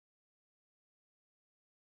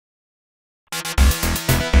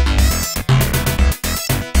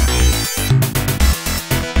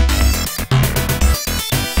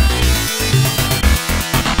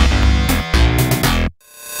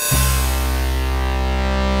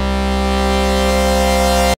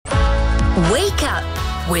Wake up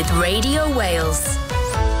with Radio Wales.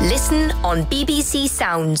 Listen on BBC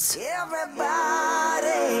Sounds. Everybody,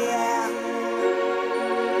 yeah.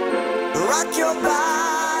 Rock your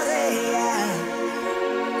body, yeah.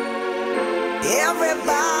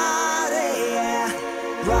 Everybody, yeah.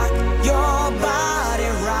 Rock your body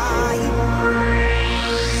right.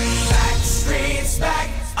 Backstreet's back,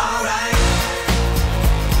 alright.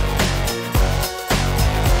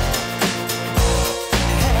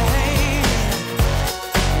 Hey,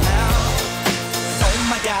 now, oh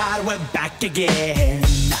my God, we're back again.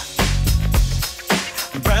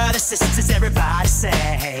 Brothers, sisters, everybody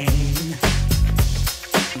sing.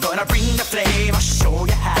 Gonna bring the flame, I'll show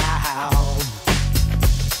you how.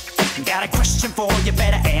 Got a question for you,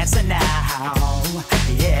 better answer now.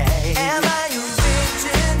 Yeah. Am I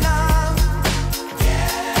original?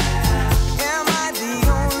 Yeah. Am I the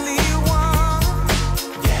only one?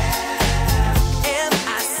 Yeah. Am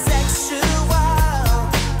I sexual?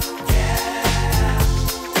 Yeah.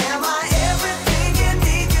 Am I everything you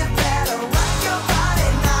need? You better rock your body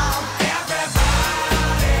now.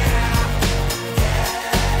 Everybody, yeah.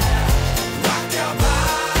 Rock your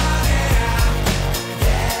body,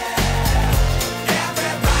 yeah.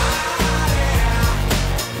 Everybody,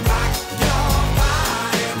 rock your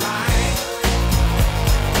body right.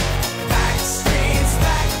 Backstreet's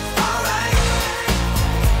back, alright.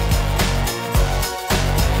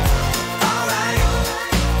 Alright.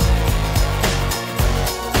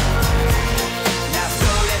 Now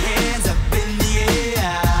throw your hands up in the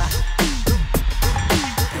air.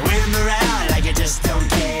 Wave 'em around like you just don't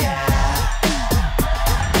care.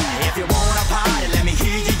 If you wanna party, let me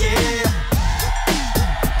hear you, yeah.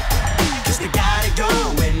 'Cause we got it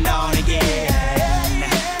going on again.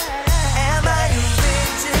 Am I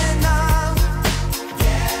original?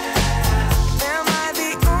 Yeah. Am I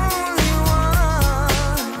the only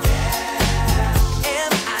one? Yeah.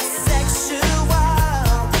 Am I sexual?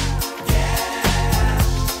 Yeah.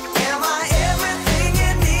 Am I everything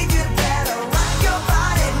you need? You better rock your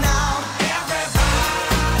body now.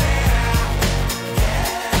 Everybody,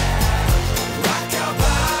 yeah. Rock your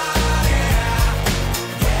body,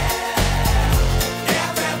 yeah.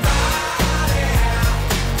 Everybody,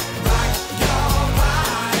 rock your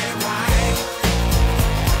body right.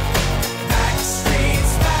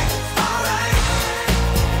 Backstreet's back, alright.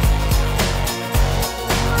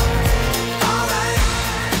 Alright.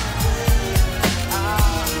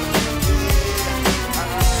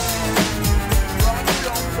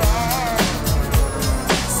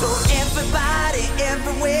 So everybody,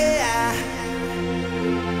 everywhere,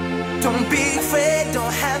 don't be afraid,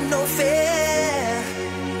 don't have no fear.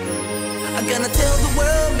 I'm gonna tell the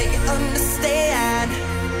world, make it understand.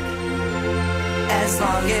 As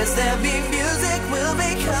long as there be music, we'll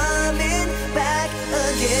be coming back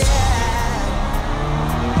again.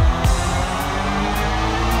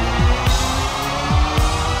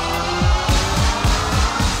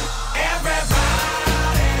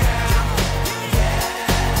 Everybody, yeah.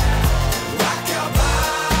 Rock your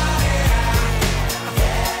body,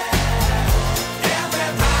 yeah.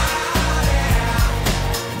 Everybody,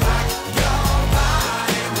 rock your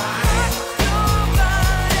body right.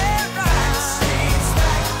 Backstreet's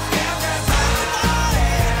back, everybody,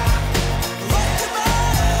 rock your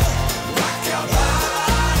body, rock your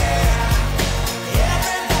body,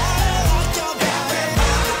 everybody, rock your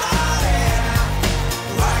body,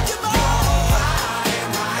 rock your body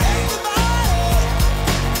right.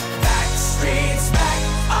 Backstreet's back,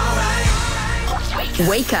 alright.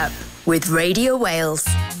 Wake up with Radio Wales.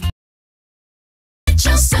 Get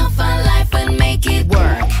yourself a life and make it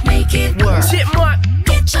work. Make it work.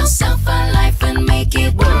 Get yourself a life and make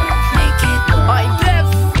it work. Make it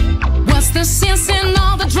work. What's the sense in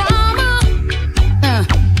all the drama?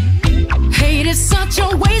 Hate is such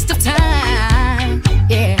a waste of time.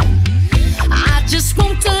 Yeah. I just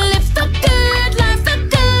want to live the good life, the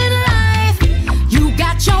good life. You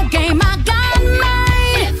got your game, I got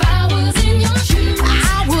mine. If I was in your shoes,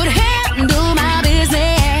 I would handle my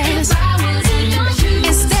business. If I was in your shoes,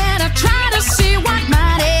 instead of trying to see what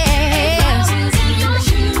mine is. If I was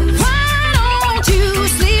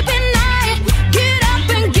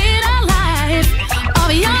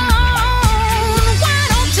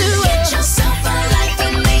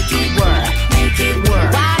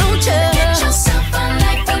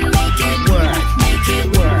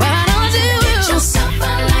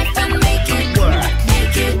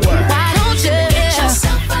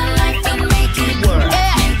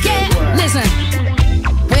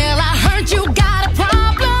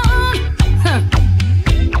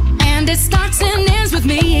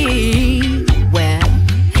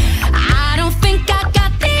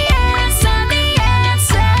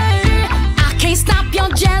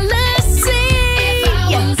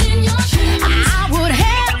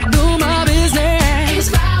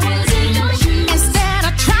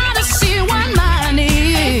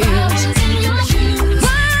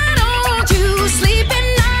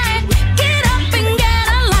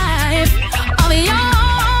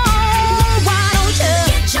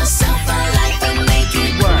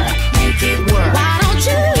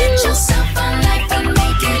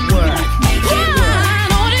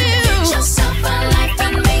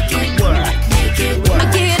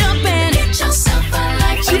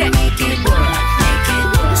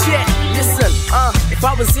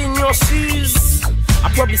in your shoes,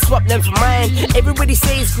 I probably swap them for mine. Everybody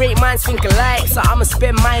says great minds think alike, so I'ma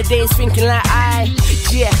spend my days thinking like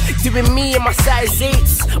doing me and my size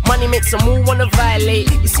 8s. Money makes them all wanna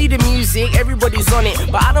violate. You see the music, everybody's on it,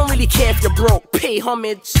 but I don't really care if you're broke, pay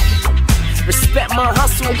homage. Respect my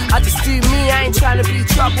hustle, I just do me, I ain't trying to be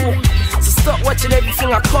trouble. So stop watching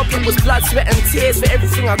everything I copy. It was blood, sweat and tears for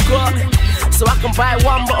everything I got. So I can buy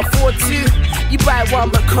one but afford two. You buy one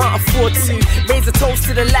but can't afford to. Raise a toast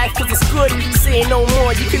to the life cause it's good. Say no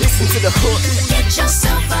more, you can listen to the hook. Get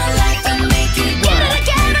yourself a life and make it work.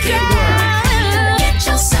 Get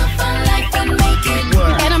yourself a life and make it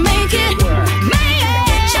work. And make it work.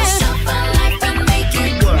 Get yourself a life and make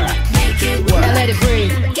it work. Make it work. Now let it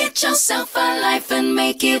breathe. Get yourself a life and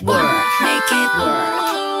make it work. Make it work.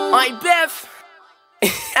 Alright, Bev.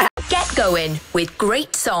 Get going with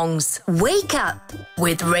great songs. Wake up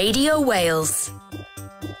with Radio Wales.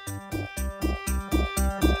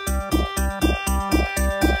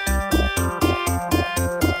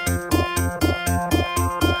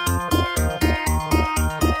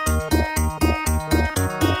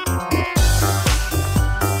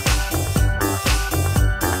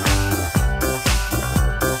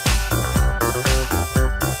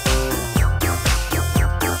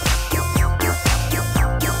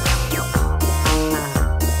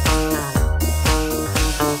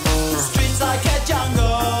 Streets I catch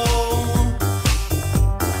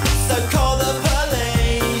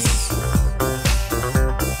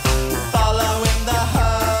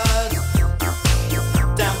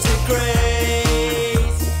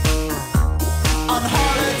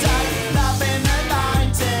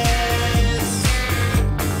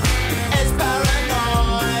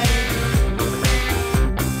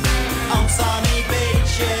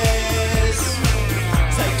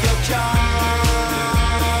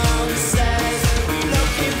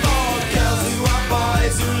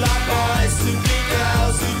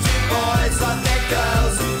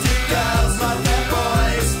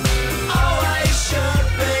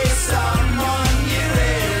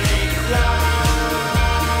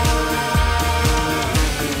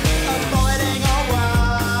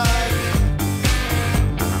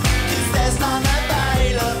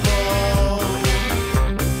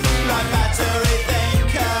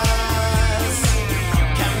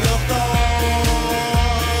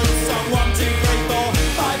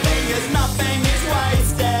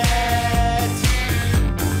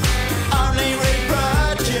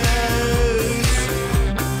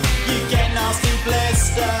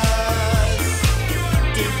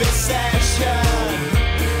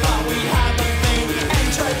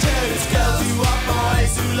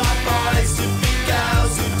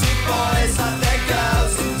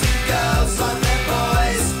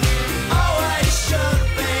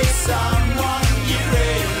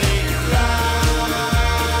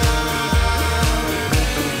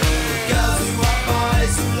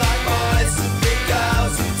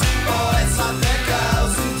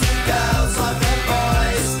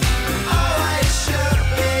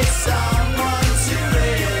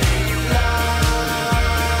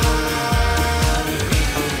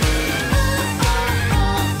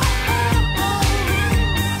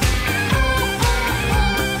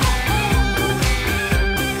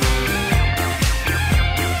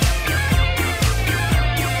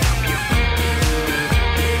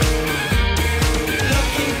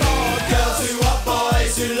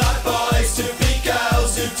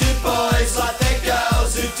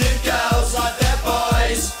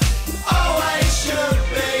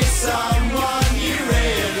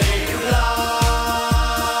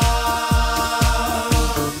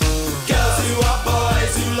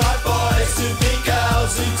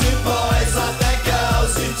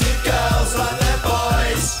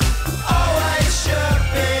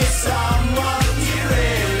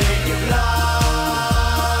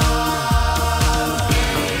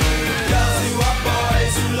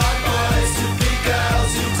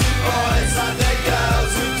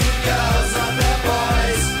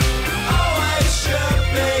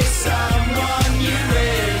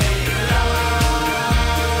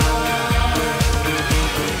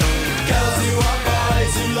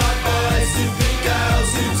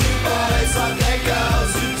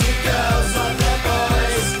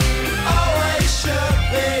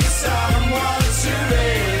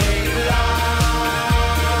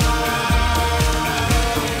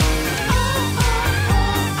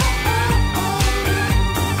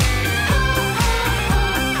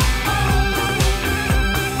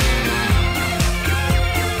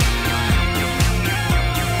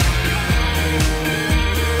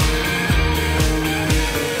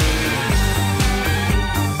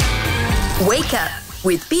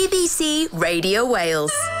with BBC Radio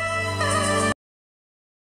Wales.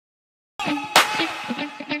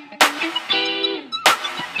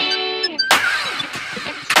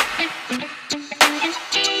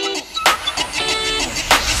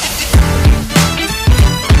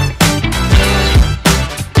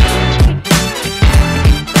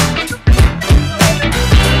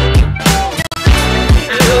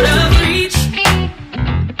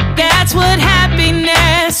 That's what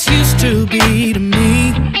happiness used to be to me.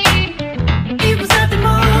 It was nothing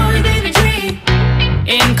more than a dream.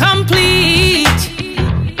 Incomplete,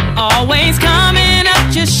 always coming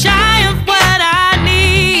up just shy.